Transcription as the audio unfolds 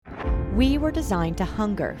We were designed to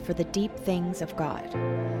hunger for the deep things of God,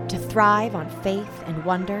 to thrive on faith and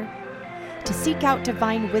wonder, to seek out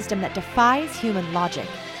divine wisdom that defies human logic.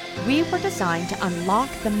 We were designed to unlock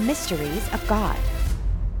the mysteries of God.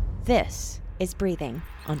 This is Breathing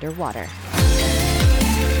Underwater.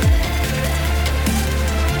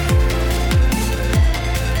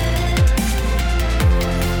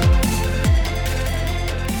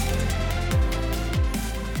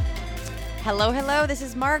 Hello, this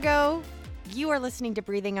is Margot. You are listening to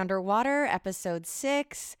Breathing Underwater, episode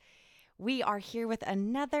 6. We are here with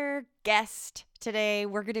another guest today.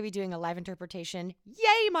 We're going to be doing a live interpretation.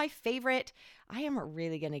 Yay, my favorite. I am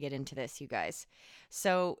really going to get into this, you guys.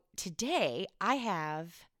 So today I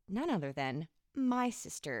have none other than my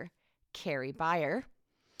sister, Carrie Beyer.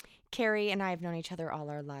 Carrie and I have known each other all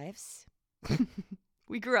our lives.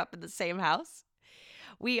 We grew up in the same house.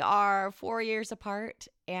 We are 4 years apart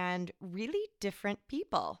and really different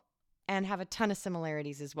people and have a ton of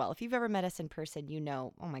similarities as well. If you've ever met us in person, you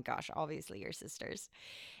know, oh my gosh, obviously you're sisters.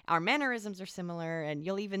 Our mannerisms are similar, and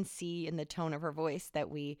you'll even see in the tone of her voice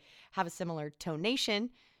that we have a similar tonation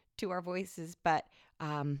to our voices, but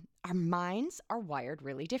our minds are wired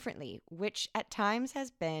really differently, which at times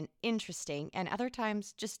has been interesting and other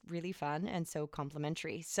times just really fun and so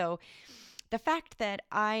complimentary. So the fact that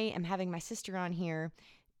I am having my sister on here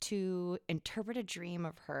to interpret a dream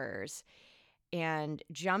of hers and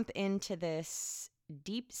jump into this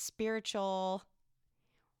deep spiritual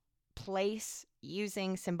place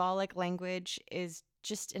using symbolic language is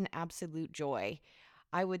just an absolute joy.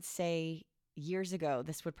 I would say years ago,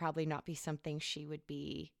 this would probably not be something she would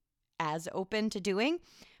be as open to doing,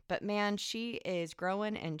 but man, she is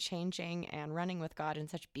growing and changing and running with God in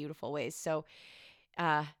such beautiful ways. So,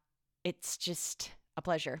 it's just a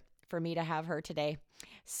pleasure for me to have her today.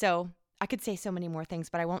 So I could say so many more things,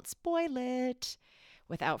 but I won't spoil it.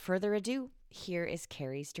 Without further ado, here is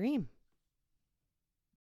Carrie's dream.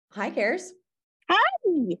 Hi, Cares.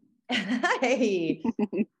 Hi. Hi.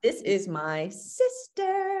 This is my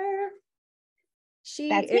sister.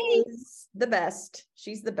 That's me. Is the best.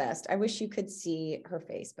 She's the best. I wish you could see her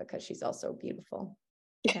face because she's also beautiful.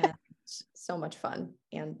 And so much fun.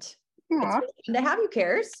 And it's really fun to have you,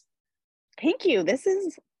 Cares. Thank you. This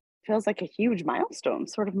feels like a huge milestone,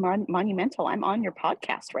 sort of monumental. I'm on your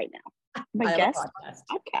podcast right now. I'm a guest on the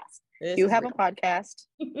podcast. You have a podcast.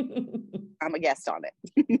 I'm a guest on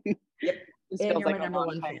it. Yep. This feels like a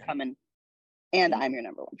long time coming. And I'm your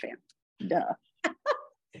number one fan. Duh.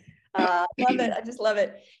 Love it. I just love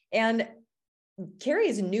it. And Carrie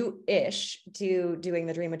is new-ish to doing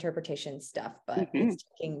the dream interpretation stuff, but it's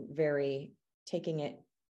taking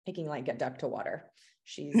like a duck to water.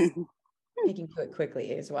 She's taking to it quickly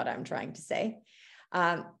is what I'm trying to say.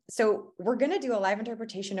 So we're going to do a live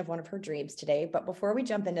interpretation of one of her dreams today. But before we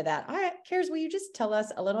jump into that, all right, Cares, will you just tell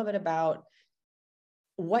us a little bit about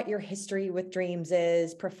what your history with dreams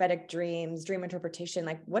is, prophetic dreams, dream interpretation?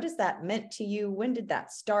 Like, what has that meant to you? When did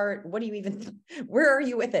that start? What do you even, where are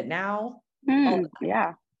you with it now?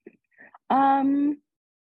 Yeah. I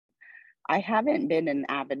haven't been an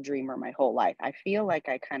avid dreamer my whole life. I feel like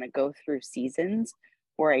I kind of go through seasons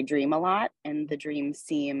where I dream a lot, and the dreams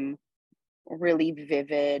seem really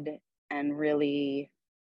vivid and really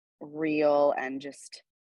real, and just,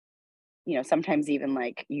 sometimes even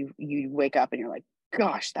like you wake up and you're like,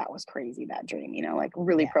 gosh, that was crazy, that dream, like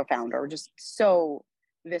really profound or just so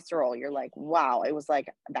visceral. You're like, wow, it was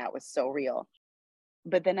like, that was so real.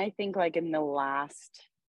 But then I think like in the last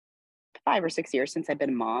 5 or 6 years since I've been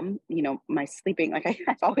a mom, my sleeping, like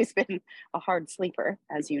I've always been a hard sleeper,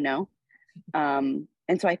 as you know.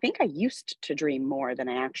 And so I think I used to dream more than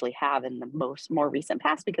I actually have in the more recent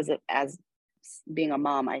past, because as being a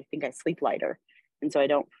mom, I think I sleep lighter. And so I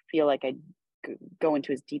don't feel like I go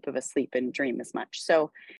into as deep of a sleep and dream as much.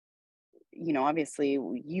 So, obviously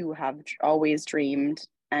you have always dreamed,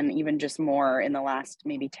 and even just more in the last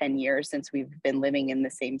maybe 10 years since we've been living in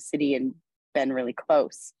the same city and been really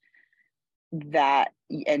close,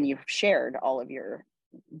 and you've shared all of your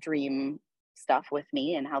dream stuff with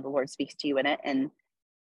me and how the Lord speaks to you in it.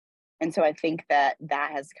 And so I think that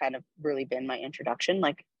has kind of really been my introduction.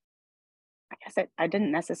 Like, I guess it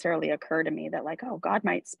didn't necessarily occur to me that like, oh, God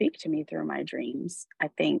might speak to me through my dreams. I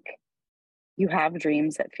think you have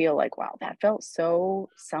dreams that feel like, wow, that felt so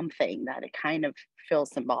something, that it kind of feels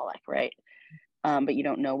symbolic, right? But you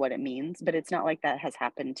don't know what it means. But it's not like that has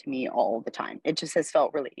happened to me all the time. It just has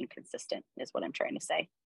felt really inconsistent, is what I'm trying to say.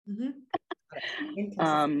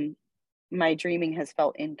 My dreaming has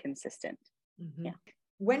felt inconsistent. Yeah.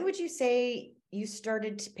 When would you say you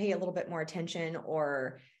started to pay a little bit more attention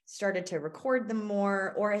or started to record them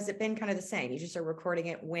more, or has it been kind of the same? You just are recording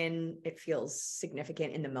it when it feels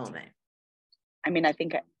significant in the moment? I mean, I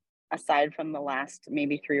think aside from the last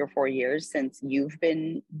maybe 3 or 4 years since you've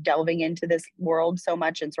been delving into this world so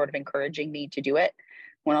much and sort of encouraging me to do it,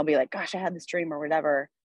 when I'll be like, gosh, I had this dream or whatever,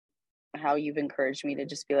 how you've encouraged me to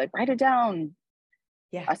just be like, write it down.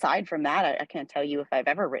 Yeah. Aside from that, I can't tell you if I've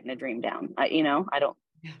ever written a dream down. I don't.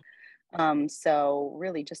 Yeah. So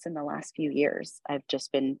really just in the last few years, I've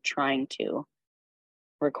just been trying to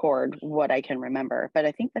record what I can remember. But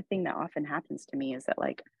I think the thing that often happens to me is that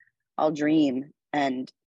like I'll dream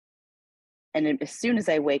and as soon as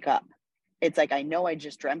I wake up, it's like I know I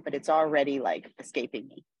just dreamt, but it's already like escaping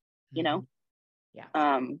me, you know?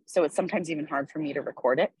 Yeah. So it's sometimes even hard for me to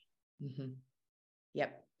record it. Mm-hmm.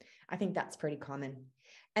 Yep. I think that's pretty common.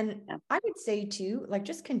 And Yeah. I would say too, like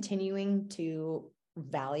just continuing to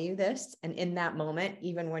value this. And in that moment,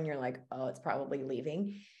 even when you're like, oh, it's probably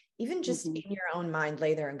leaving, even just in your own mind,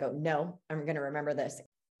 lay there and go, no, I'm going to remember this.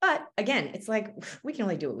 But again, it's like, we can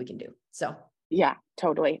only do what we can do. So yeah,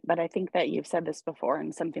 totally. But I think that you've said this before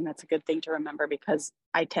and something that's a good thing to remember, because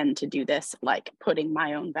I tend to do this, like putting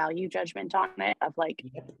my own value judgment on it of like,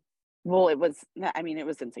 well, it was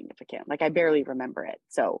insignificant. Like I barely remember it.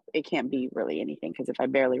 So it can't be really anything, because if I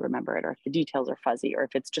barely remember it, or if the details are fuzzy, or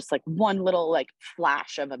if it's just like one little like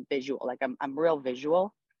flash of a visual, like I'm real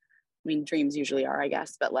visual. I mean, dreams usually are, I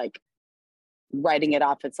guess, but like writing it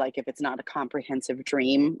off, it's like if it's not a comprehensive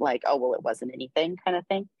dream, like, oh, well, it wasn't anything kind of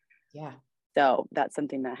thing. yeah. So that's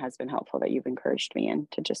something that has been helpful that you've encouraged me in,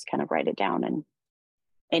 to just kind of write it down. And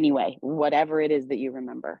anyway, whatever it is that you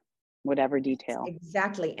remember, whatever detail.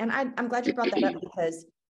 Exactly. And I'm glad you brought that up, because,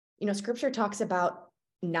 scripture talks about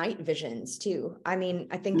night visions too. I mean,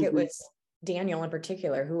 I think it was Daniel in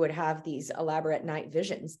particular who would have these elaborate night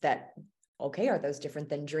visions that, okay, are those different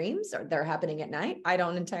than dreams, or they're happening at night? I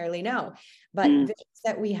don't entirely know, but visions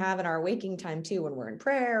that we have in our waking time too, when we're in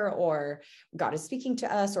prayer or God is speaking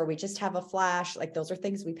to us, or we just have a flash, like those are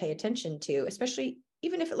things we pay attention to, especially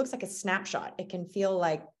even if it looks like a snapshot. It can feel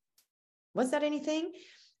like, was that anything?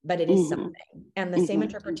 But it is something. And the same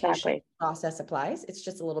interpretation process applies. It's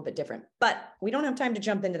just a little bit different, but we don't have time to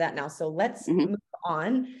jump into that now. So let's move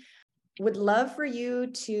on. Would love for you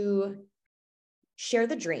to share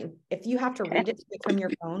the dream. If you have to read it from your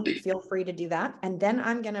phone, feel free to do that. And then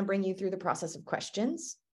I'm going to bring you through the process of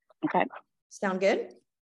questions. Okay. Sound good?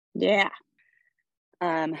 Yeah.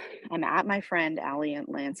 I'm at my friend Allie and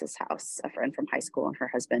Lance's house, a friend from high school and her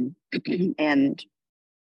husband, and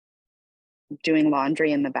doing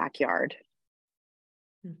laundry in the backyard,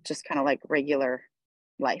 just kind of like regular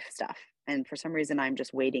life stuff. And for some reason, I'm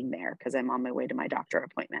just waiting there because I'm on my way to my doctor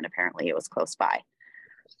appointment. Apparently it was close by.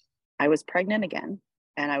 I was pregnant again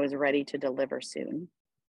and I was ready to deliver soon.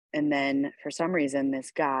 And then for some reason, a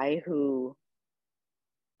guy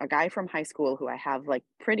from high school who I have like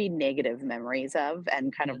pretty negative memories of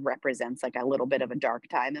and kind of represents like a little bit of a dark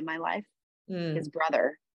time in my life, his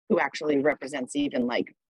brother, who actually represents even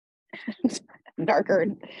like darker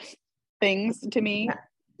things to me,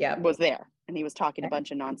 was there, and he was talking a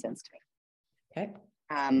bunch of nonsense to me.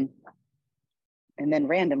 And then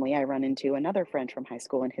randomly I run into another friend from high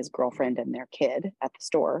school and his girlfriend and their kid at the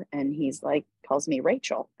store, and he's like, calls me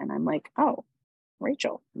Rachel, and I'm like, oh,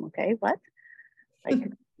 Rachel, okay, what? Like,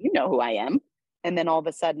 you know who I am. And then all of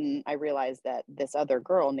a sudden I realized that this other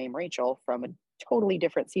girl named Rachel from a totally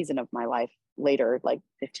different season of my life later, like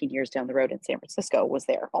 15 years down the road in San Francisco, was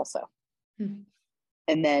there also.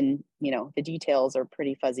 And then, the details are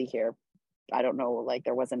pretty fuzzy here. I don't know, like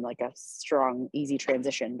there wasn't like a strong, easy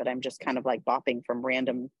transition, but I'm just kind of like bopping from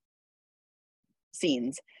random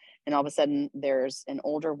scenes. And all of a sudden there's an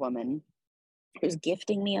older woman who's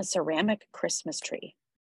gifting me a ceramic Christmas tree,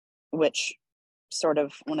 which sort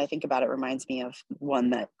of, when I think about it, reminds me of one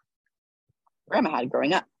that grandma had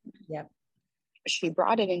growing up. Yep. She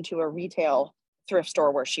brought it into a retail thrift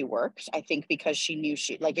store where she worked, I think because she knew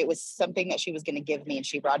it was something that she was going to give me, and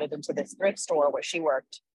she brought it into this thrift store where she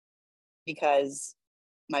worked because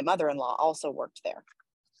my mother-in-law also worked there.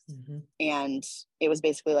 And it was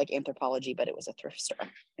basically like Anthropologie, but it was a thrift store.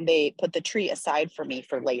 And they put the tree aside for me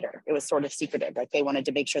for later. It was sort of secretive. Like they wanted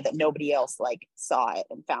to make sure that nobody else like saw it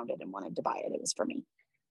and found it and wanted to buy it. It was for me.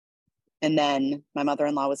 And then my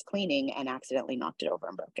mother-in-law was cleaning and accidentally knocked it over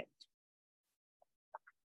and broke it.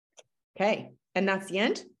 Okay. And that's the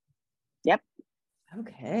end? Yep.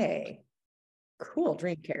 Okay. Cool.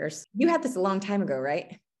 Dream cares. You had this a long time ago,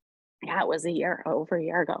 right? Yeah, it was over a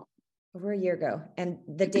year ago. Over a year ago. And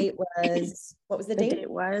the date was, what was the date? The date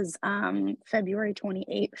was February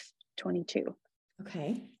 28th, 22.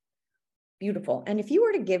 Okay. Beautiful. And if you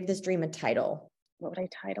were to give this dream a title, what would I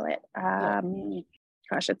title it? Yeah.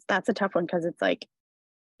 Gosh, that's a tough one because it's like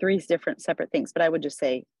three different separate things, but I would just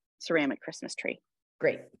say ceramic Christmas tree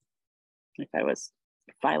Great. if I was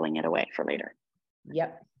filing it away for later.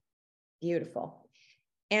 Yep. Beautiful.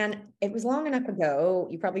 And it was long enough ago,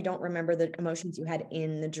 you probably don't remember the emotions you had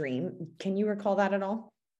in the dream. Can you recall that at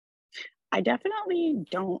all? I definitely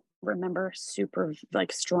don't remember super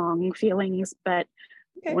like strong feelings, but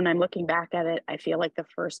Okay. when I'm looking back at it, I feel like the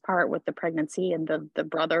first part with the pregnancy and the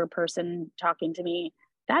brother person talking to me,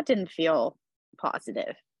 that didn't feel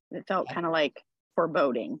positive. It felt Okay. kind of like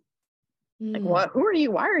foreboding. Like, Mm, what? Who are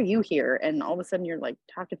you? Why are you here? And all of a sudden, you're like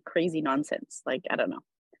talking crazy nonsense. Like, I don't know.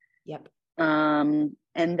 yep.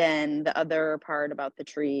 And then the other part about the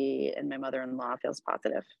tree and my mother-in-law feels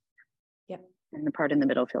positive, Yep. and the part in the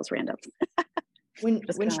middle feels random. When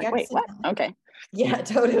Just when kind of she like, wait, what? accidentally, Okay. yeah,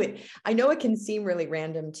 totally. I know it can seem really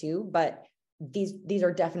random too, but these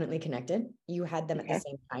are definitely connected. You had them at the Okay.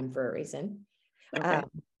 same time for a reason. Okay.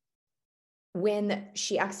 When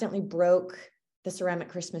she accidentally broke the ceramic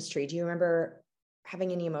Christmas tree, do you remember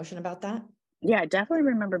having any emotion about that? Yeah, I definitely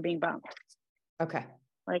remember being bummed. Okay.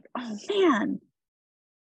 Like, oh man,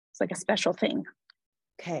 it's like a special thing.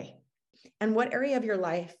 Okay. And what area of your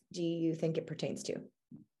life do you think it pertains to?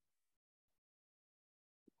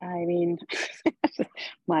 I mean,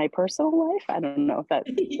 my personal life, I don't know if that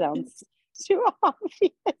sounds too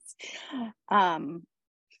obvious. Um,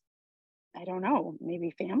 I don't know,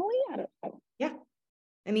 maybe family? I don't know. Yeah.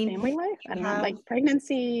 I mean, Family life? I you don't know, have, like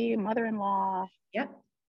pregnancy, mother-in-law. yeah.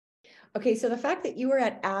 Okay. So the fact that you were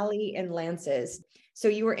at Allie and Lance's, so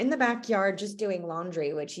you were in the backyard just doing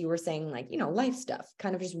laundry, which you were saying like, life stuff,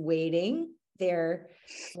 kind of just waiting there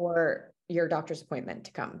for your doctor's appointment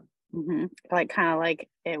to come. Like kind of like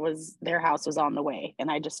it was their house was on the way and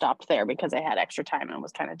I just stopped there because I had extra time and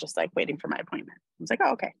was kind of just like waiting for my appointment. I was like,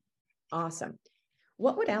 oh, okay. Awesome.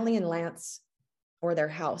 What would Allie and Lance or their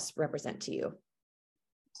house represent to you?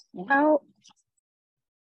 Well,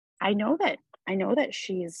 I know that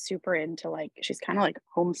she's super into like she's kind of like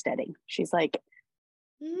homesteading. She's like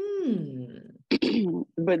Hmm.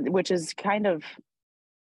 but which is kind of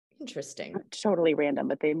Interesting. totally random,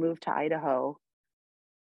 but they moved to Idaho.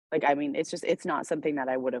 Like I mean, it's not something that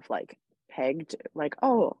I would have like pegged like,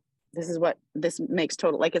 oh, this makes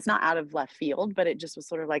total like it's not out of left field, but it just was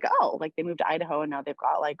sort of like, oh, like they moved to Idaho and now they've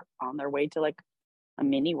got like on their way to like a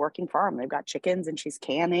mini working farm. They've got chickens and she's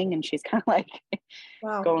canning and she's kind of like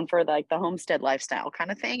Wow. going for like the homestead lifestyle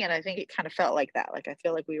kind of thing. And I think it kind of felt like that. Like I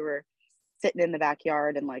feel like we were sitting in the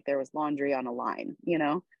backyard and like there was laundry on a line, you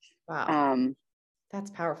know? Wow. Um, That's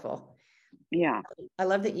powerful. yeah. I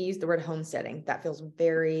love that you used the word homesteading. That feels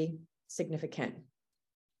very significant.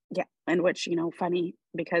 Yeah. And which, funny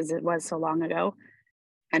because it was so long ago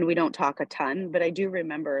and we don't talk a ton, but I do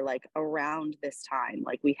remember like around this time,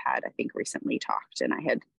 like we had, I think recently talked and I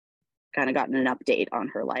had kind of gotten an update on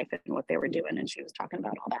her life and what they were doing. And she was talking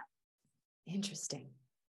about all that. Interesting.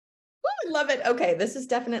 Ooh, I love it. Okay, this is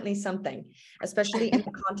definitely something, especially in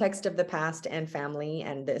the context of the past and family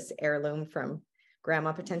and this heirloom from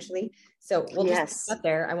grandma potentially. So we'll just Yes. put that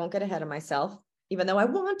there. I won't get ahead of myself, even though I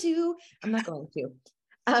want to. I'm not going to.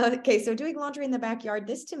 Okay, so doing laundry in the backyard,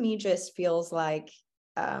 this to me just feels like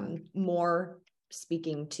more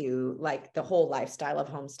speaking to like the whole lifestyle of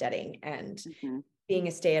homesteading and being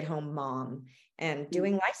a stay-at-home mom and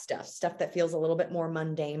doing life stuff that feels a little bit more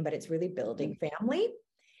mundane, but it's really building family.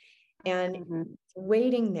 And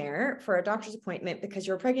waiting there for a doctor's appointment because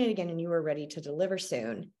you were pregnant again and you were ready to deliver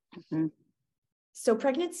soon. So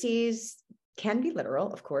pregnancies can be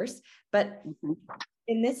literal, of course, but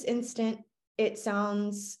in this instant, it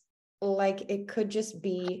sounds like it could just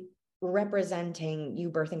be representing you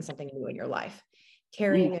birthing something new in your life,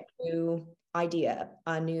 carrying a new idea,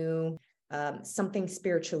 a new something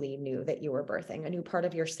spiritually new that you were birthing, a new part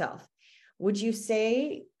of yourself. Would you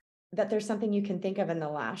say that there's something you can think of in the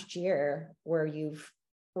last year where you've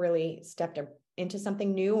really stepped into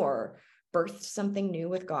something new or birthed something new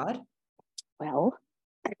with God? Well,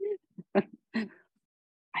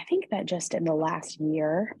 I think that just in the last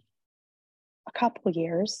year, a couple of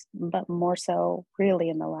years, but more so really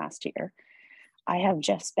in the last year, I have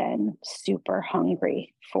just been super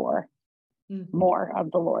hungry for more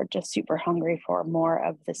of the Lord, just super hungry for more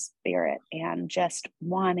of the Spirit and just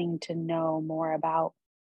wanting to know more about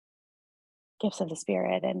gifts of the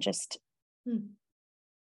Spirit and just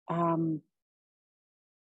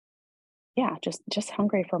yeah, just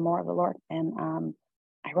hungry for more of the Lord. And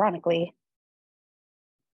ironically,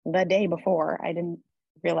 the day before, I didn't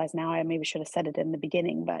realize now, I maybe should have said it in the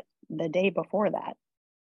beginning, but the day before that,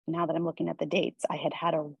 now that I'm looking at the dates, I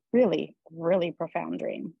had a really, really profound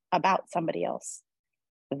dream about somebody else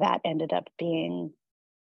that ended up being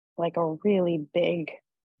like a really big,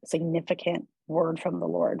 significant word from the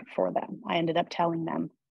Lord for them. I ended up telling them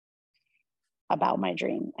about my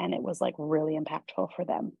dream, and it was like really impactful for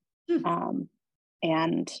them.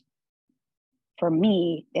 And for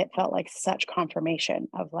me, it felt like such confirmation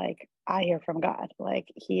of like, I hear from God, like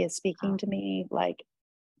he is speaking to me, like,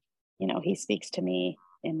 he speaks to me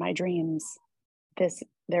in my dreams.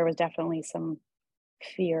 There was definitely some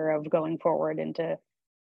fear of going forward into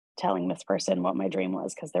telling this person what my dream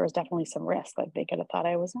was, because there was definitely some risk. Like they could have thought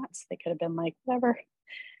I was nuts. They could have been like, whatever.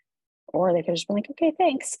 Or they could have just been like, okay,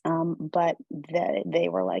 thanks. But they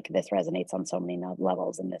were like, this resonates on so many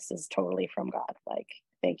levels, and this is totally from God. Like,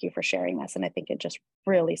 thank you for sharing this. And I think it just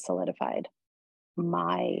really solidified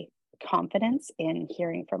my confidence in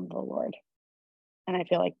hearing from the Lord. And I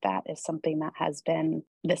feel like that is something that has been,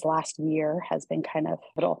 this last year has been kind of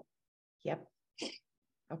little. Yep.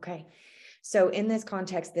 Okay. So in this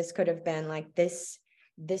context, this could have been like this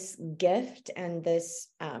gift and this,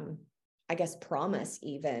 I guess, promise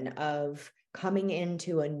even of coming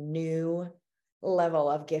into a new level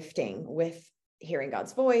of gifting with hearing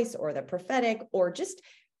God's voice or the prophetic, or just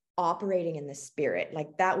operating in the spirit.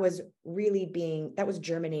 Like that was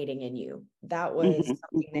germinating in you. That was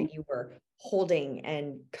something that you were holding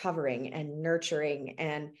and covering and nurturing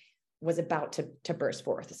and was about to burst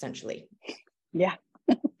forth, essentially. Yeah.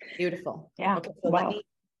 Beautiful. Yeah. Okay. So wow.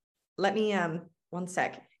 let me, one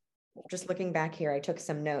sec. Just looking back here, I took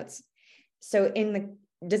some notes. So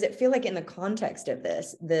does it feel like in the context of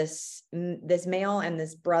this male and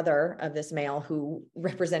this brother of this male who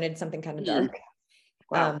represented something kind of dark,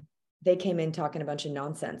 Wow. they came in talking a bunch of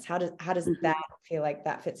nonsense. How does that feel like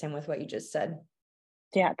that fits in with what you just said?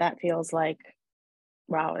 Yeah, that feels like,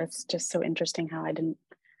 wow, it's just so interesting how I didn't,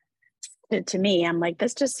 to me, I'm like,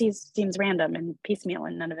 this just seems random and piecemeal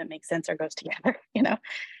and none of it makes sense or goes together,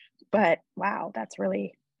 But wow, that's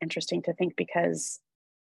really interesting to think, because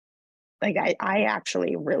like I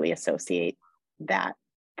actually really associate that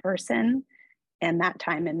person and that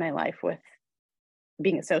time in my life with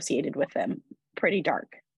being associated with them pretty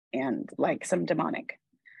dark and like some demonic,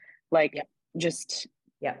 like just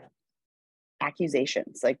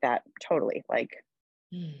accusations like that. Totally. Like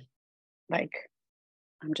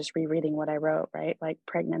I'm just rereading what I wrote, right? Like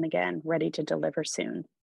pregnant again, ready to deliver soon.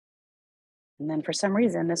 And then for some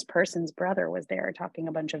reason, this person's brother was there talking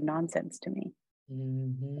a bunch of nonsense to me.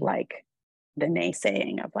 Like the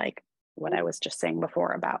naysaying of like what I was just saying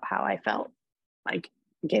before about how I felt, like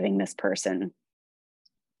giving this person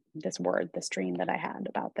this word, this dream that I had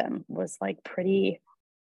about them was like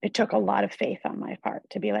it took a lot of faith on my part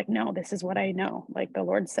to be like, no, this is what I know. Like the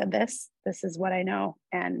Lord said this is what I know.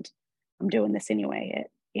 And I'm doing this anyway.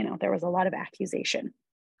 There was a lot of accusation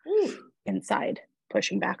inside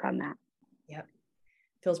pushing back on that. Yep.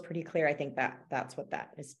 Feels pretty clear. I think that's what that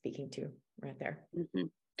is speaking to right there.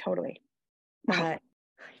 Totally. I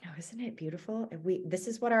know, isn't it beautiful? This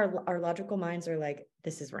is what our logical minds are like,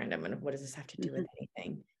 this is random. And what does this have to do with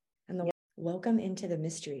anything? And welcome into the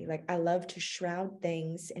mystery. Like I love to shroud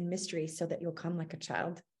things in mystery so that you'll come like a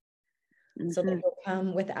child, so that you'll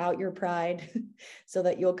come without your pride, so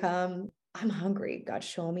that you'll come, I'm hungry. God,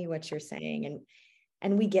 show me what you're saying.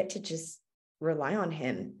 And we get to just rely on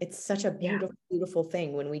him. It's such a beautiful, beautiful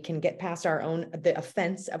thing when we can get past the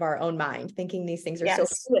offense of our own mind, thinking these things are so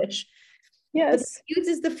foolish. Yes. But he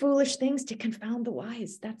uses the foolish things to confound the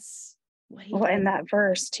wise. That's what he does. In that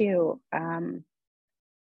verse too,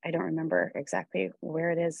 I don't remember exactly where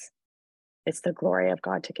it is. It's the glory of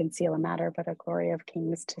God to conceal a matter, but a glory of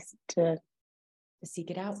kings to seek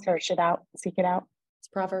it out. Search it out, seek it out. It's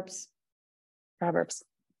Proverbs.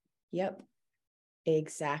 Yep.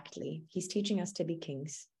 Exactly. He's teaching us to be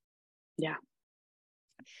kings. Yeah.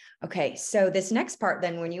 Okay. So this next part,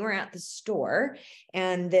 then, when you were at the store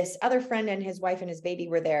and this other friend and his wife and his baby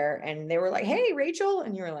were there and they were like, hey, Rachel.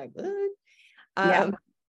 And you were like, what?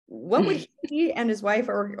 What would he and his wife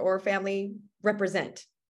or family represent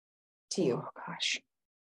to you? Oh gosh.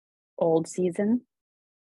 Old season.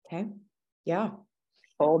 Okay. Yeah.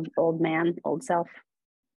 Old man, old self.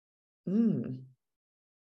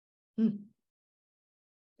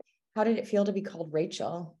 How did it feel to be called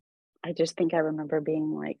Rachel? I just think I remember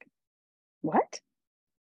being like, what?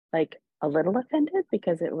 Like a little offended,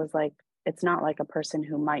 because it was like, it's not like a person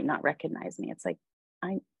who might not recognize me. It's like,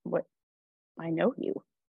 I know you.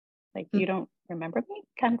 Like, you don't remember me,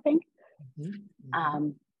 kind of thing.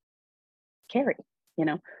 Carrie,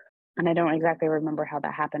 and I don't exactly remember how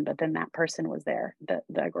that happened, but then that person was there.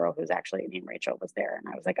 The girl who's actually named Rachel was there.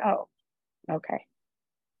 And I was like, oh, okay.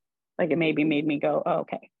 Like it maybe made me go, oh,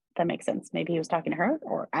 okay. That makes sense. Maybe he was talking to her,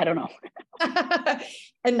 or I don't know.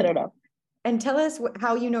 And I don't know. And tell us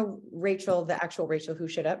how you know Rachel, the actual Rachel who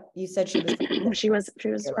showed up. You said she was She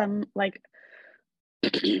was from like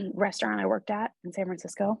restaurant I worked at in San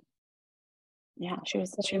Francisco. Yeah, she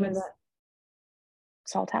was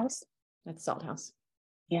Salt House. That's Salt House.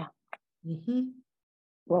 Yeah. Mm-hmm.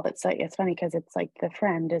 Well, it's funny because it's like the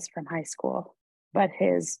friend is from high school, but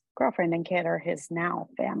his girlfriend and kid are his now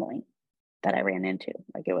family that I ran into.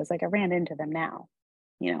 Like it was like I ran into them now,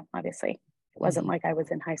 obviously. It wasn't like I was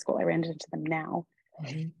in high school. I ran into them now.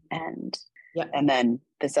 Mm-hmm. And Yep. And then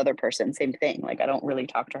this other person, same thing. Like I don't really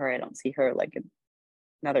talk to her. I don't see her, like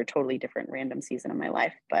another totally different random season of my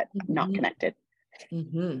life, but not connected.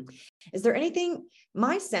 Mm-hmm. Is there anything,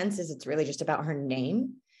 my sense is it's really just about her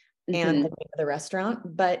name and the name of the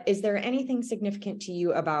restaurant, but is there anything significant to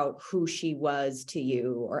you about who she was to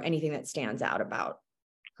you, or anything that stands out about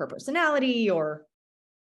her personality or?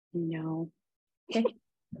 No. Okay.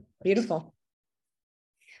 Beautiful.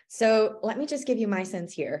 So let me just give you my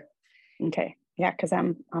sense here. Okay. Yeah, because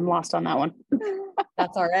I'm lost on that one.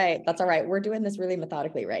 That's all right. That's all right. We're doing this really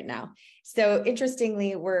methodically right now. So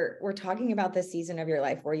interestingly, we're talking about this season of your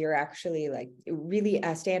life where you're actually like really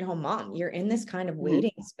a stay-at-home mom. You're in this kind of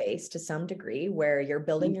waiting space to some degree where you're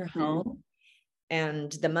building your home,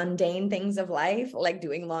 and the mundane things of life, like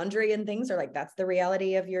doing laundry and things, are like, that's the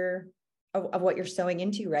reality of of what you're sowing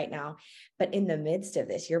into right now. But in the midst of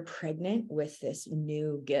this, you're pregnant with this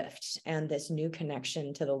new gift and this new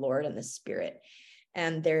connection to the Lord and the Spirit.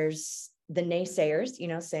 And there's the naysayers,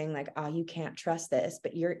 saying like, oh, you can't trust this,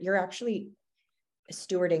 but you're actually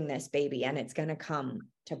stewarding this baby and it's going to come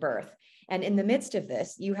to birth. And in the midst of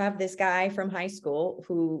this, you have this guy from high school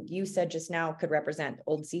who you said just now could represent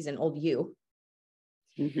old season, old you,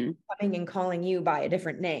 coming and calling you by a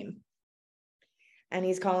different name. And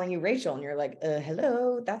he's calling you Rachel, and you're like,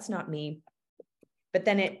 hello, that's not me. But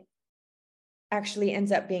then it actually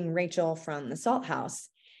ends up being Rachel from the Salt House.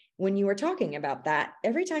 When you were talking about that,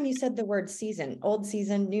 every time you said the word season, old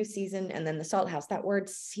season, new season, and then the Salt House, that word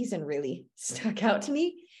season really stuck out to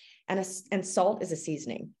me. And salt is a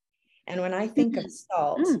seasoning. And when I think of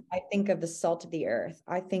salt, I think of the salt of the earth.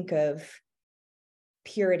 I think of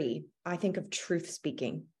purity. I think of truth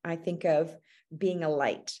speaking. I think of being a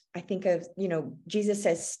light. I think of, Jesus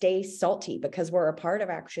says, stay salty, because we're a part of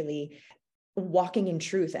actually walking in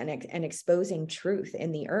truth and exposing truth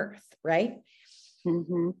in the earth. Right.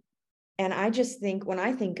 And I just think when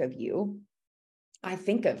I think of you, I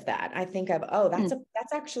think of that. I think of, oh,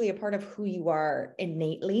 that's actually a part of who you are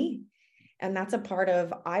innately. And that's a part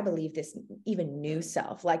of, I believe, this even new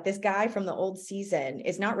self. Like this guy from the old season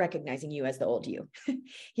is not recognizing you as the old you.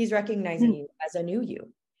 He's recognizing you as a new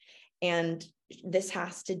you. And this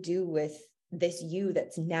has to do with this you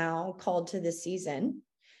that's now called to this season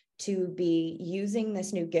to be using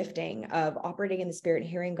this new gifting of operating in the Spirit and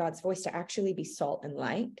hearing God's voice to actually be salt and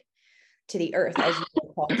light to the earth as you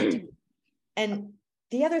are called to do. And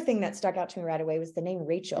the other thing that stuck out to me right away was the name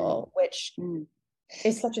Rachel, which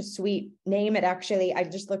is such a sweet name. It actually, I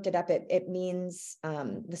just looked it up. It means,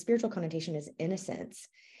 the spiritual connotation is innocence.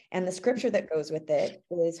 And the scripture that goes with it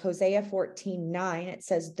is Hosea 14:9. It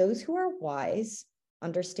says, those who are wise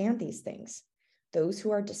understand these things. Those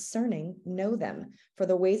who are discerning know them, for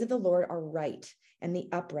the ways of the Lord are right, and the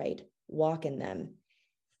upright walk in them.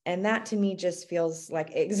 And that to me just feels like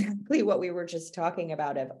exactly what we were just talking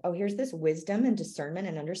about of, oh, here's this wisdom and discernment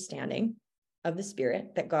and understanding of the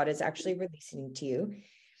Spirit that God is actually releasing to you.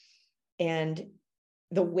 And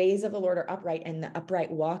the ways of the Lord are upright, and the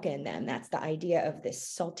upright walk in them. That's the idea of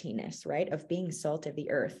this saltiness, right? Of being salt of the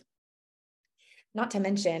earth. Not to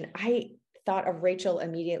mention, I thought of Rachel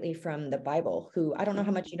immediately from the Bible, who, I don't know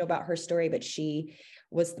how much you know about her story, but she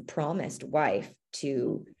was the promised wife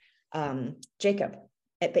to Jacob.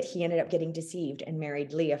 But he ended up getting deceived and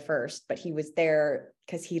married Leah first, but he was there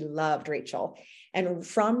because he loved Rachel. And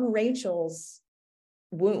from Rachel's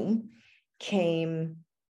womb came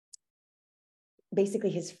basically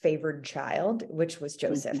his favored child, which was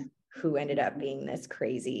Joseph, who ended up being this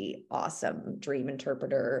crazy, awesome dream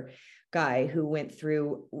interpreter guy who went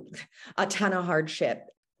through a ton of hardship,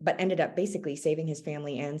 but ended up basically saving his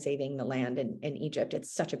family and saving the land in Egypt.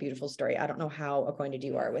 It's such a beautiful story. I don't know how acquainted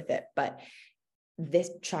you are with it, but this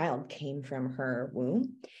child came from her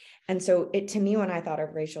womb. And so it, to me, when I thought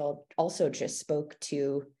of Rachel, also just spoke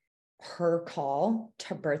to her call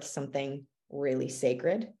to birth something really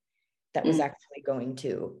sacred that was actually going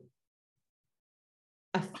to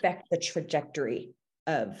affect the trajectory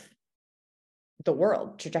of the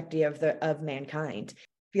world, trajectory of mankind.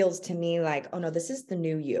 Feels to me like, oh no, this is the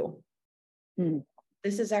new you.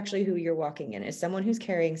 This is actually who you're walking in, is someone who's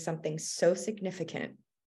carrying something so significant,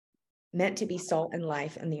 meant to be salt and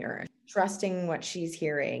life in the earth, trusting what she's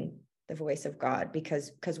hearing, the voice of God,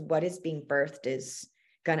 because what is being birthed is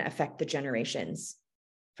going to affect the generations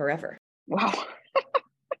forever. Wow.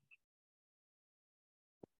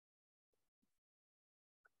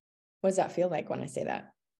 What does that feel like when I say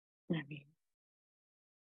that? I mean,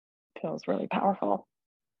 it feels really powerful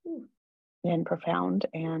and profound,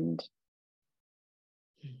 and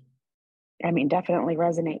I mean, definitely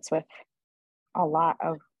resonates with a lot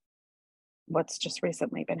of what's just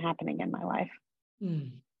recently been happening in my life.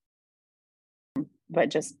 But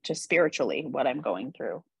just spiritually, what I'm going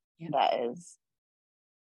through, that is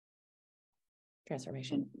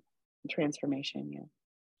transformation. Yeah.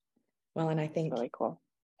 Well, and I think really cool.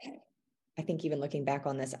 I think even looking back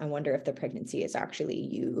on this, I wonder if the pregnancy is actually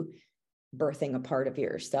you birthing a part of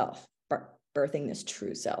yourself, birthing this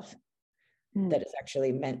true self that is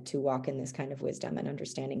actually meant to walk in this kind of wisdom and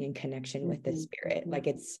understanding and connection with the spirit. Like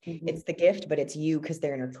it's the gift, but it's you because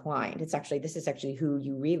they're intertwined. This is actually who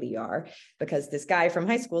you really are, because this guy from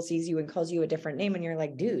high school sees you and calls you a different name. And you're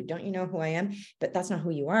like, dude, don't you know who I am? But that's not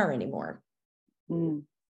who you are anymore. And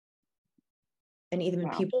even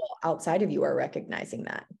people outside of you are recognizing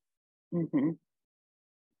that.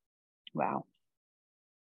 Wow.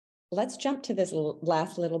 Let's jump to this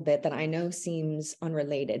last little bit that I know seems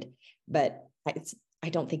unrelated, but I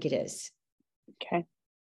don't think it is. Okay.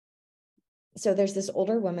 So there's this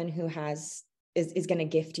older woman who is going to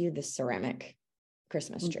gift you this ceramic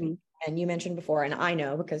Christmas tree. And you mentioned before, and I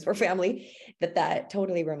know because we're family, that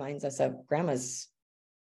totally reminds us of Grandma's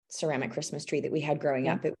ceramic Christmas tree that we had growing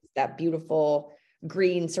up. It was that beautiful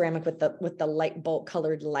green ceramic with the light bulb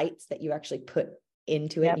colored lights that you actually put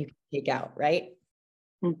into it and you can take out, right?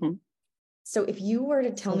 So if you were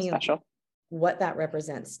to tell me what that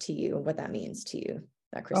represents to you, what that means to you,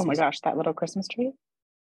 that Christmas. Oh my gosh, that little Christmas tree.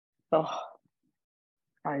 Oh,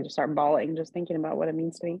 I just start bawling just thinking about what it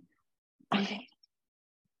means to me. Okay.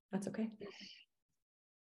 That's okay.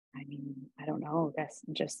 I mean, I don't know. That's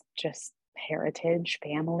just heritage,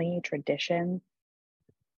 family, tradition,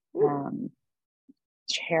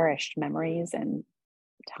 cherished memories and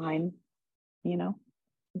time, you know.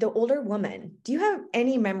 The older woman, do you have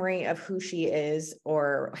any memory of who she is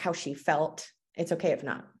or how she felt? It's okay if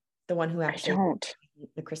not. The one who actually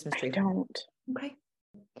the Christmas tree. I don't. Okay.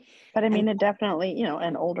 But I mean, it definitely,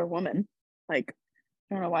 an older woman. Like,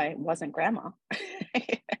 I don't know why it wasn't Grandma.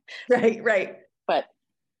 Right. But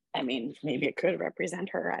I mean, maybe it could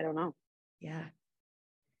represent her. I don't know. Yeah.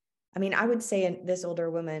 I mean, I would say this older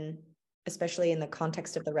woman, especially in the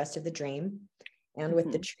context of the rest of the dream and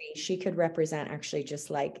with the tree, she could represent actually just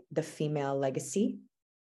like the female legacy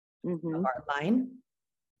of our line.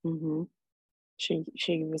 She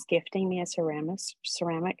was gifting me a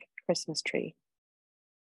ceramic Christmas tree.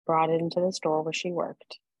 Brought it into the store where she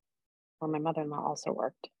worked, where my mother-in-law also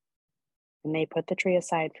worked. And they put the tree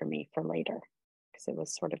aside for me for later because it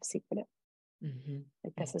was sort of secretive.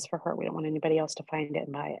 Like, this is for her. We don't want anybody else to find it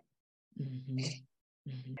and buy it.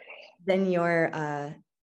 Then your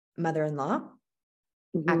mother-in-law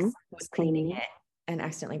was cleaning it and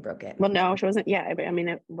accidentally broke it. Well, no, she wasn't. Yeah, I mean,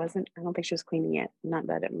 it wasn't. I don't think she was cleaning it. Not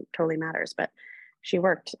that it totally matters, but she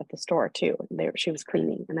worked at the store too. She was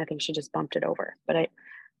cleaning, and I think she just bumped it over. But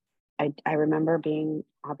I remember being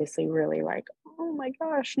obviously really like, oh my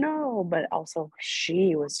gosh, no. But also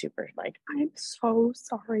she was super like, I'm so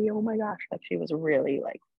sorry. Oh my gosh. Like, she was really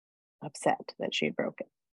like upset that she broke it.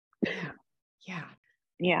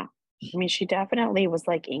 Yeah. I mean, she definitely was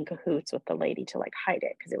like in cahoots with the lady to like hide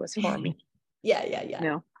it because it was for me. Yeah.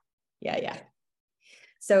 No. Yeah.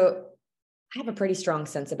 So I have a pretty strong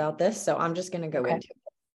sense about this. So I'm just going to go into it.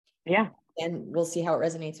 Yeah. And we'll see how it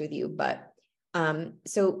resonates with you. But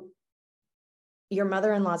so your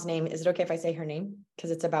mother-in-law's name, is it okay if I say her name?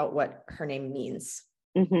 Because it's about what her name means.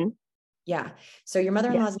 Yeah. So your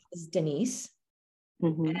mother-in-law's name is Denise.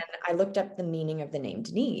 And I looked up the meaning of the name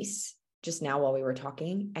Denise just now while we were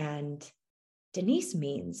talking. And Denise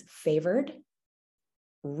means favored,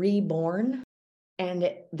 reborn.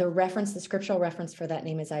 And the scriptural reference for that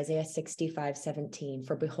name is Isaiah 65:17.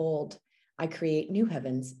 For behold, I create new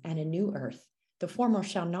heavens and a new earth. The former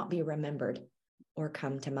shall not be remembered or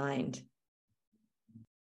come to mind.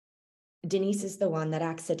 Denise is the one that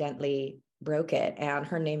accidentally broke it, and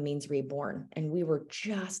her name means reborn. And we were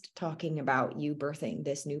just talking about you birthing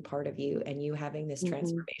this new part of you and you having this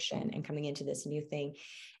transformation and coming into this new thing.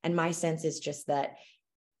 And my sense is just that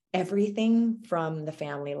everything from the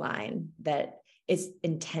family line that is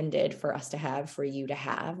intended for us to have, for you to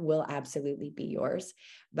have, will absolutely be yours,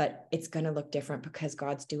 but it's going to look different because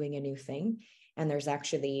God's doing a new thing. And there's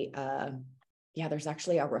actually there's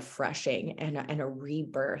actually a refreshing and a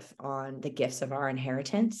rebirth on the gifts of our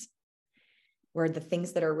inheritance, where the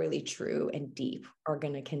things that are really true and deep are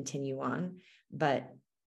going to continue on, but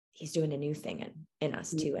he's doing a new thing in us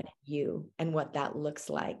too, and in you, and what that looks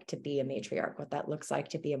like to be a matriarch, what that looks like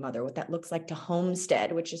to be a mother, what that looks like to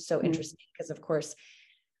homestead, which is so interesting because of course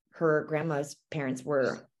her grandma's parents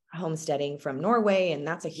were homesteading from Norway, and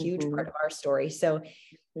that's a huge part of our story. So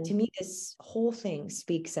to me, this whole thing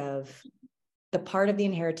speaks of the part of the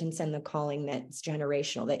inheritance and the calling that's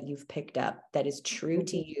generational, that you've picked up, that is true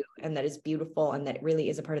to you and that is beautiful and that really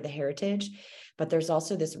is a part of the heritage. But there's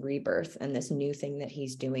also this rebirth and this new thing that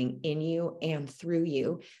he's doing in you and through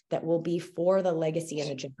you that will be for the legacy and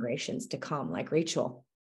the generations to come, like Rachel.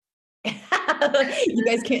 You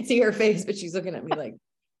guys can't see her face, but she's looking at me like,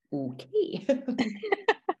 okay.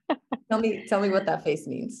 Tell me what that face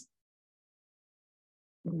means.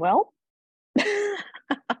 Well,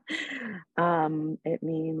 it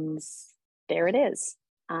means there it is.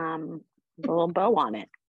 The little bow on it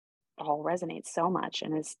all resonates so much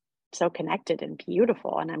and is so connected and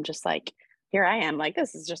beautiful. And I'm just like, here I am, like,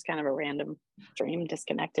 this is just kind of a random dream,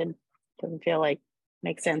 disconnected. Doesn't feel like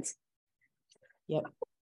makes sense.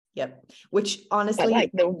 Yep. Which honestly, but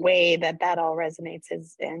like the way that all resonates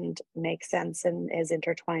is and makes sense and is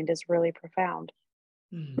intertwined is really profound.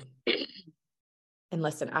 And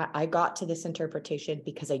listen, I got to this interpretation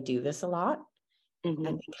because I do this a lot,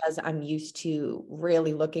 and because I'm used to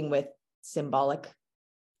really looking with symbolic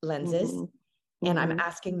lenses. And I'm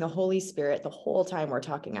asking the Holy Spirit the whole time we're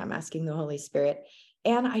talking, I'm asking the Holy Spirit,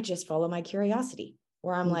 and I just follow my curiosity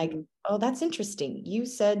where I'm like, oh, that's interesting. You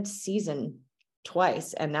said season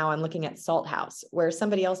twice, and now I'm looking at Salt House, where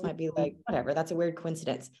somebody else might be like, whatever, that's a weird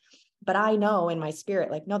coincidence. But I know in my spirit,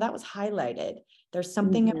 like, no, that was highlighted. There's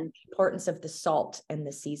something about the importance of the salt and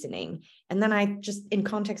the seasoning. And then I just, in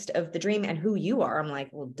context of the dream and who you are, I'm like,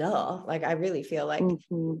 well, duh. Like, I really feel like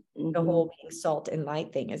the whole being salt and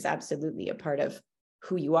light thing is absolutely a part of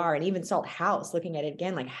who you are. And even Salt House, looking at it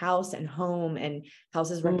again, like house and home, and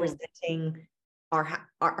houses representing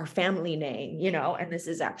our family name, you know, and this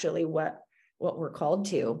is actually what we're called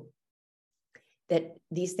to. That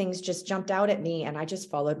these things just jumped out at me and I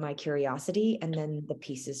just followed my curiosity, and then the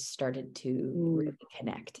pieces started to really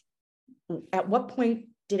connect. At what point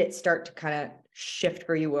did it start to kind of shift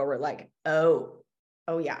for you where we're like, oh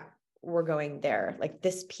yeah, we're going there? Like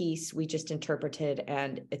this piece we just interpreted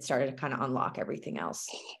and it started to kind of unlock everything else.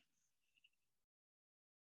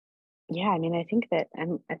 Yeah, I mean, I think that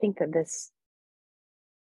this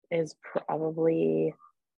is probably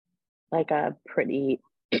like a pretty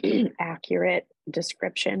accurate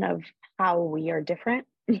description of how we are different.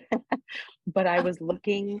 But I was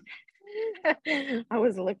looking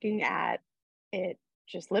at it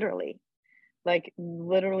just literally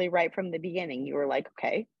right from the beginning. You were like,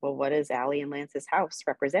 okay, well, what does Allie and Lance's house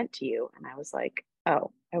represent to you? And I was like,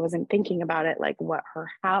 oh, I wasn't thinking about it like what her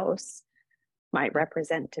house might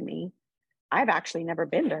represent to me. I've actually never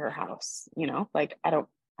been to her house, you know, like I don't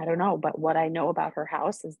know, but what I know about her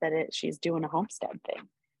house is that she's doing a homestead thing.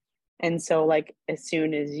 And so like, as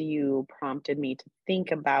soon as you prompted me to think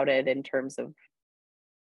about it in terms of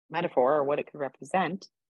metaphor or what it could represent,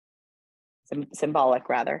 symbolic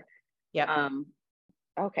rather. Yeah.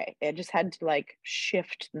 Okay. It just had to like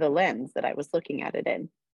shift the lens that I was looking at it in.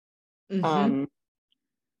 And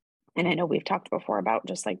I know we've talked before about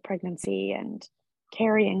just like pregnancy and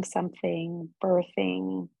carrying something,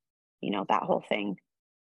 birthing, you know, that whole thing.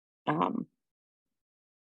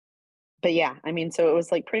 But yeah, I mean, so it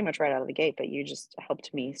was like pretty much right out of the gate, but you just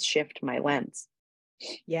helped me shift my lens.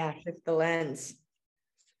 Yeah, shift the lens.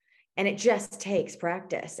 And it just takes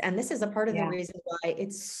practice. And this is a part of the reason why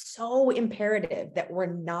it's so imperative that we're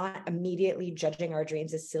not immediately judging our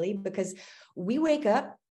dreams as silly, because we wake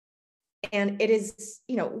up and it is,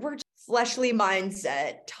 you know, we're fleshly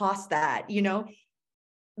mindset, toss that, you know.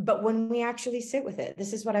 But when we actually sit with it,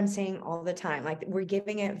 this is what I'm saying all the time, like we're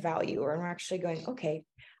giving it value, or we're actually going, okay,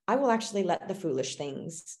 I will actually let the foolish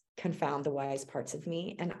things confound the wise parts of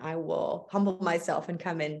me. And I will humble myself and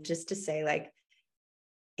come in just to say, like,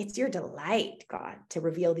 it's your delight, God, to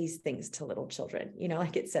reveal these things to little children, you know,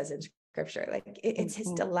 like it says in scripture, like it's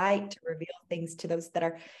his delight to reveal things to those that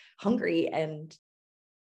are hungry and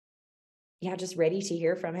just ready to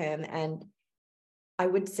hear from him. And I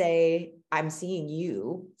would say I'm seeing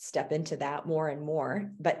you step into that more and more,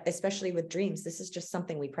 but especially with dreams, this is just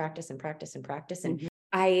something we practice and practice and practice. And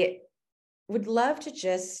I would love to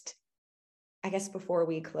just, I guess before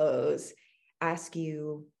we close, ask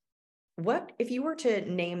you, what, if you were to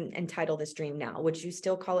name and title this dream now, would you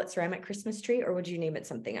still call it Ceramic Christmas Tree, or would you name it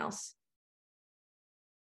something else?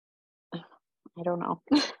 I don't know.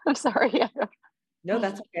 I'm sorry. No,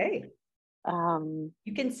 that's okay. Um,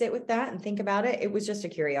 You can sit with that and think about it. It was just a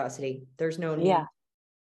curiosity. There's no need. yeah.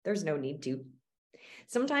 There's no need to.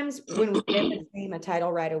 Sometimes when we give a dream a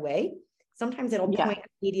title right away, sometimes it'll Yeah. point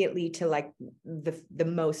immediately to like the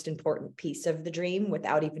most important piece of the dream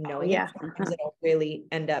without even knowing Yeah. it. Sometimes it'll really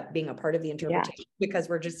end up being a part of the Yeah. interpretation because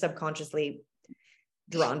we're just subconsciously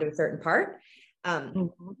drawn to a certain part.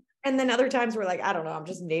 Mhm. And then other times we're like, I don't know, I'm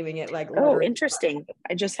just naming it like Oh, literally. interesting.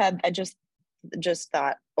 I just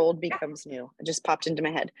thought old becomes new. It just popped into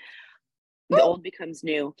my head. The old becomes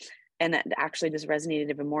new. And that actually just resonated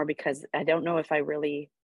even more because I don't know if I really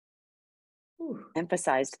Ooh.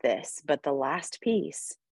 emphasized this, but the last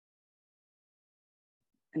piece,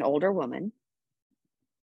 an older woman,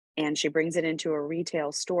 and she brings it into a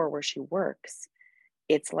retail store where she works.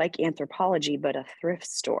 It's like Anthropology, but a thrift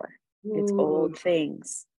store. It's Ooh. old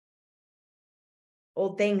things.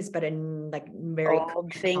 Old things, but in like very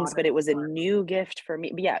Old things, but it was a new gift for me.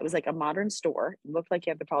 But yeah, it was like a modern store. It looked like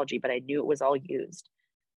Anthropology, but I knew it was all used.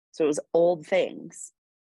 So it was old things.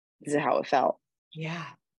 This is how it felt. Yeah.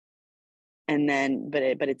 And then, but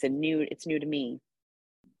it's new to me.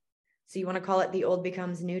 So you want to call it the old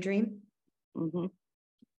becomes new dream? Mm-hmm.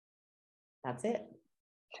 That's it.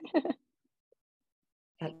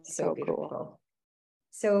 That's so So beautiful. cool.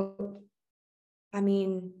 So, I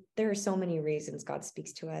mean, there are so many reasons God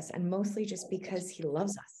speaks to us, and mostly just because he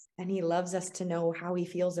loves us and he loves us to know how he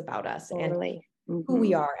feels about us Totally. and who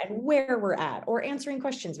we are and where we're at, or answering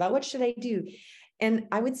questions about what should I do. And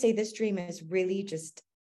I would say this dream is really just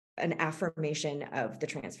an affirmation of the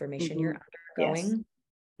transformation you're undergoing. Yes.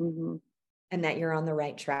 Mm-hmm. And that you're on the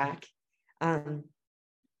right track.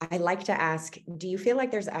 I like to ask, do you feel like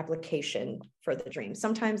there's application for the dream?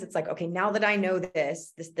 Sometimes it's like, okay, now that I know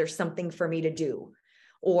this, there's something for me to do.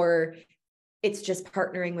 Or it's just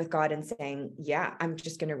partnering with God and saying, yeah, I'm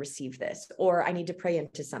just going to receive this. Or I need to pray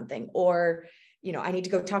into something. Or, I need to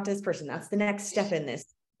go talk to this person. That's the next step in this.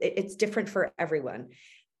 It's different for everyone.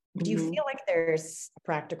 Do you feel like there's a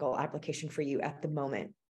practical application for you at the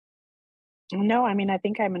moment? No, I mean, I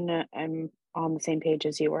think I'm on the same page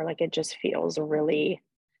as you are. Like, it just feels really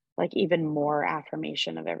like even more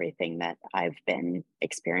affirmation of everything that I've been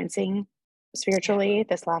experiencing spiritually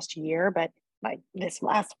this last year, but like this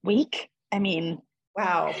last week. I mean,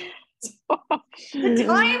 wow. The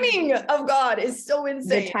timing of God is so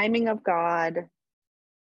insane. The timing of God.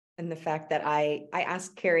 And the fact that I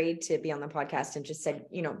asked Carrie to be on the podcast and just said,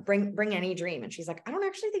 bring any dream. And she's like, I don't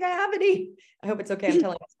actually think I have any. I hope it's okay. I'm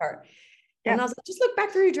telling this part. Yeah. And I was like, just look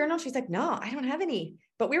back through your journal. She's like, no, I don't have any,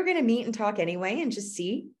 but we were going to meet and talk anyway and just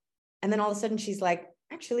see. And then all of a sudden she's like,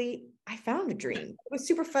 actually, I found a dream. It was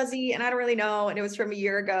super fuzzy and I don't really know. And it was from a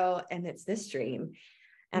year ago and it's this dream.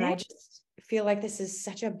 And I just feel like this is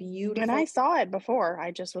such a beautiful. And I saw it before. I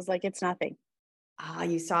just was like, it's nothing. Ah,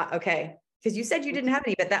 you saw it. Okay. Because you said you didn't have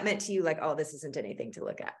any, but that meant to you like, oh, this isn't anything to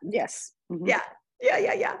look at. Yes. Mm-hmm. Yeah.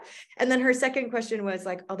 And then her second question was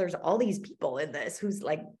like, oh, there's all these people in this who's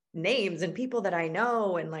like names and people that I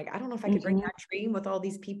know. And like, I don't know if I could bring that dream with all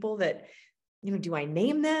these people that, do I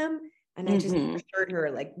name them? And I just assured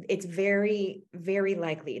her, like, it's very, very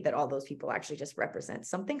likely that all those people actually just represent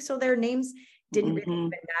something. So their names didn't really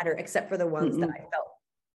even matter, except for the ones that I felt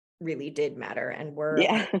really did matter and were a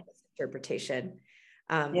part of this interpretation.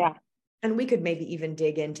 And we could maybe even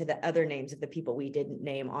dig into the other names of the people we didn't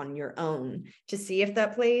name on your own to see if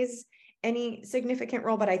that plays any significant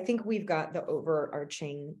role. But I think we've got the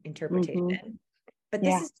overarching interpretation. But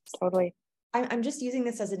this is totally. I'm just using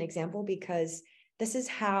this as an example because this is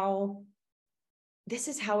how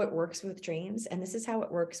it works with dreams. And this is how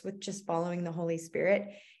it works with just following the Holy Spirit.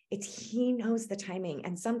 He knows the timing.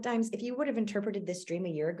 And sometimes if you would have interpreted this dream a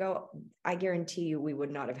year ago, I guarantee you we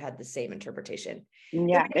would not have had the same interpretation.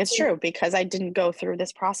 Yeah, it's true because I didn't go through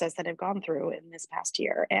this process that I've gone through in this past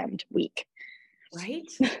year and week.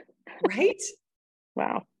 Right? Right?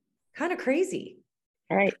 Wow. Kind of crazy.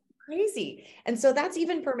 All right. Crazy. And so that's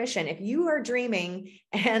even permission. If you are dreaming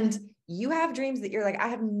and you have dreams that you're like, I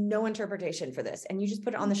have no interpretation for this, and you just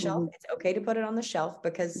put it on the shelf, it's okay to put it on the shelf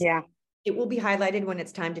because it will be highlighted when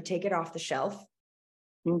it's time to take it off the shelf.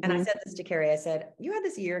 And I said this to Carrie, I said, you had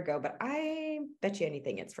this a year ago, but I bet you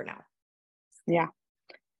anything it's for now. Yeah.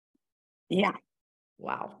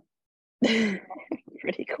 Wow.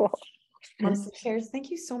 Pretty cool. Honestly, Shares,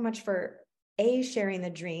 thank you so much for sharing the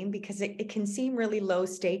dream, because it can seem really low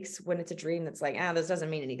stakes when it's a dream that's like, this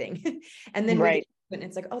doesn't mean anything. And then when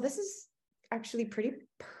it's like, oh, this is actually pretty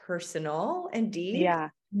personal and deep. Yeah,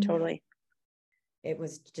 totally. It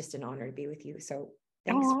was just an honor to be with you. So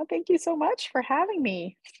thanks. Oh, thank you so much for having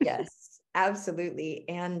me. Yes. Absolutely.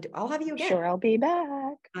 And I'll have you again. Sure, I'll be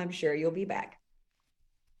back. I'm sure you'll be back.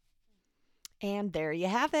 And there you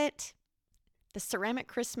have it. The ceramic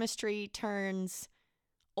Christmas tree turns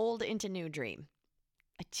old into new dream.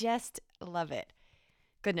 I just love it.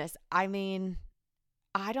 Goodness, I mean,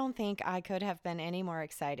 I don't think I could have been any more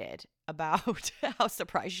excited about how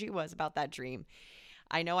surprised she was about that dream.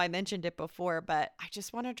 I know I mentioned it before, but I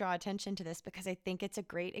just want to draw attention to this because I think it's a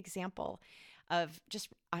great example of just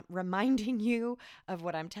reminding you of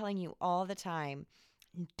what I'm telling you all the time.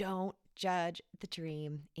 Don't judge the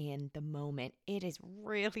dream in the moment. It is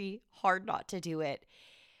really hard not to do it,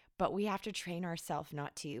 but we have to train ourselves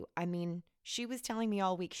not to. I mean, she was telling me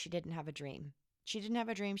all week she didn't have a dream. She didn't have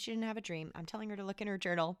a dream. She didn't have a dream. I'm telling her to look in her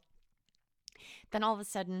journal. Then all of a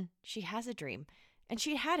sudden, she has a dream. And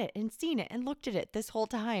she had it and seen it and looked at it this whole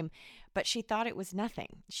time, but she thought it was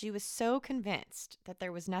nothing. She was so convinced that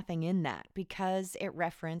there was nothing in that because it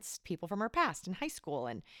referenced people from her past in high school.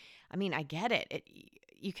 And I mean, I get it.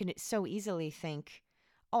 You can so easily think,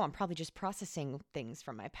 oh, I'm probably just processing things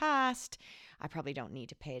from my past. I probably don't need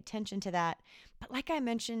to pay attention to that. But like I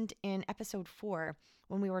mentioned in episode 4,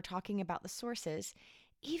 when we were talking about the sources,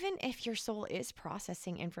 even if your soul is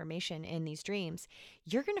processing information in these dreams,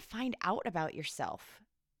 you're going to find out about yourself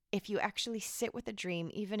if you actually sit with a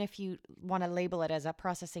dream, even if you want to label it as a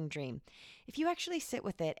processing dream. If you actually sit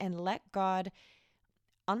with it and let God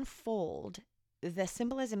unfold the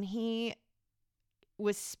symbolism he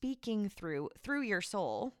was speaking through your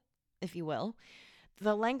soul, if you will,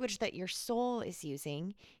 the language that your soul is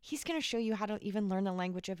using, he's going to show you how to even learn the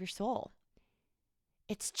language of your soul.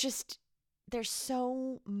 It's just, there's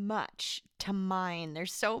so much to mine.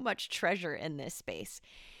 There's so much treasure in this space.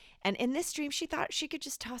 And in this dream, she thought she could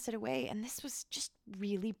just toss it away. And this was just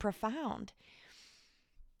really profound.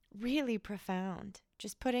 Really profound.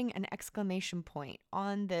 Just putting an exclamation point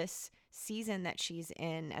on this season that she's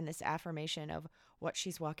in and this affirmation of what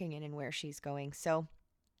she's walking in and where she's going. So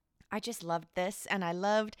I just loved this, and I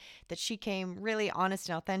loved that she came really honest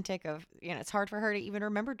and authentic of, it's hard for her to even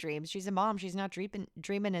remember dreams. She's a mom. She's not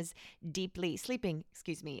dreaming as deeply, sleeping,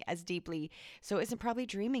 as deeply. So isn't probably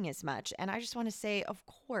dreaming as much. And I just want to say, of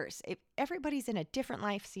course, if everybody's in a different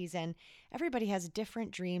life season, everybody has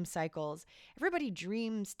different dream cycles. Everybody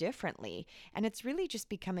dreams differently. And it's really just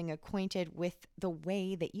becoming acquainted with the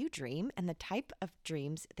way that you dream and the type of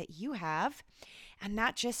dreams that you have. And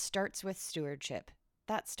that just starts with stewardship.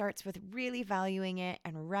 That starts with really valuing it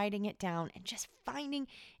and writing it down and just finding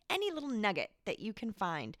any little nugget that you can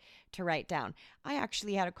find to write down. I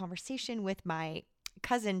actually had a conversation with my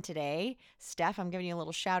cousin today, Steph. I'm giving you a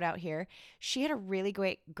little shout out here. She had a really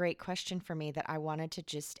great question for me that I wanted to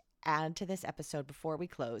just add to this episode before we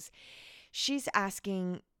close. She's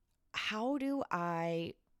asking, how do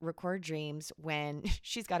I record dreams when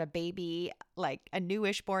she's got a baby, like a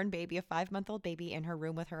newish born baby, a 5-month-old baby in her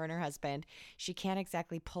room with her and her husband? She can't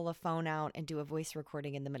exactly pull a phone out and do a voice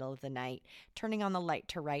recording in the middle of the night. Turning on the light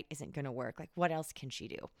to write isn't going to work. Like, what else can she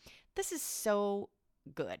do? This is so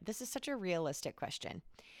good. This is such a realistic question.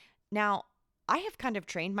 Now, I have kind of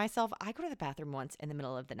trained myself. I go to the bathroom once in the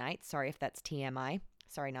middle of the night. Sorry if that's TMI.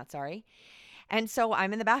 Sorry, not sorry. And so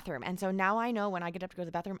I'm in the bathroom. And so now I know when I get up to go to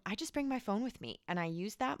the bathroom, I just bring my phone with me and I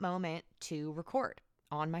use that moment to record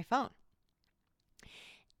on my phone.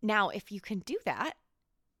 Now, if you can do that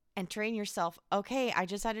and train yourself, okay, I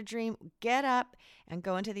just had a dream, get up and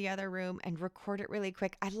go into the other room and record it really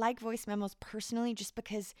quick. I like voice memos personally just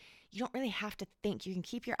because you don't really have to think. You can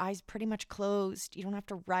keep your eyes pretty much closed. You don't have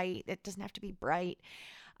to write. It doesn't have to be bright.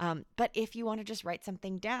 But if you want to just write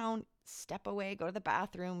something down, step away, go to the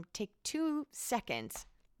bathroom, take 2 seconds,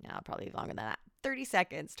 no, probably longer than that, 30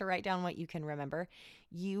 seconds to write down what you can remember.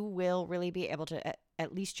 You will really be able to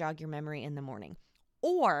at least jog your memory in the morning.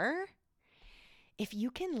 Or if you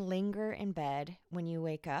can linger in bed when you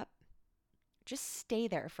wake up, just stay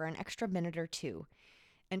there for an extra minute or 2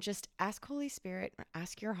 and just ask Holy Spirit, or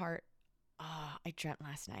ask your heart, oh, I dreamt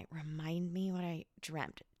last night. Remind me what I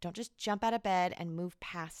dreamt. Don't just jump out of bed and move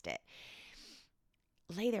past it.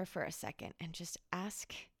 Lay there for a second and just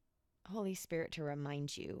ask Holy Spirit to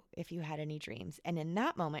remind you if you had any dreams. And in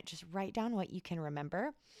that moment, just write down what you can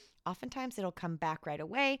remember. Oftentimes it'll come back right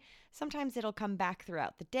away. Sometimes it'll come back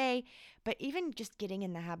throughout the day. But even just getting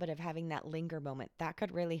in the habit of having that linger moment, that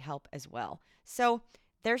could really help as well. So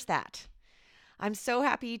there's that. I'm so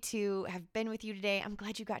happy to have been with you today. I'm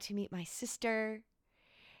glad you got to meet my sister.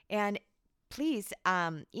 And please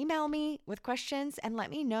email me with questions and let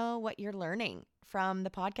me know what you're learning from the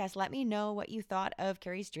podcast. Let me know what you thought of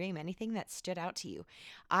Carrie's dream, anything that stood out to you.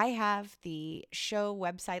 I have the show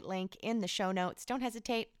website link in the show notes. Don't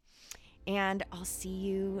hesitate. And I'll see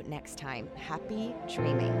you next time. Happy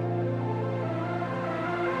dreaming.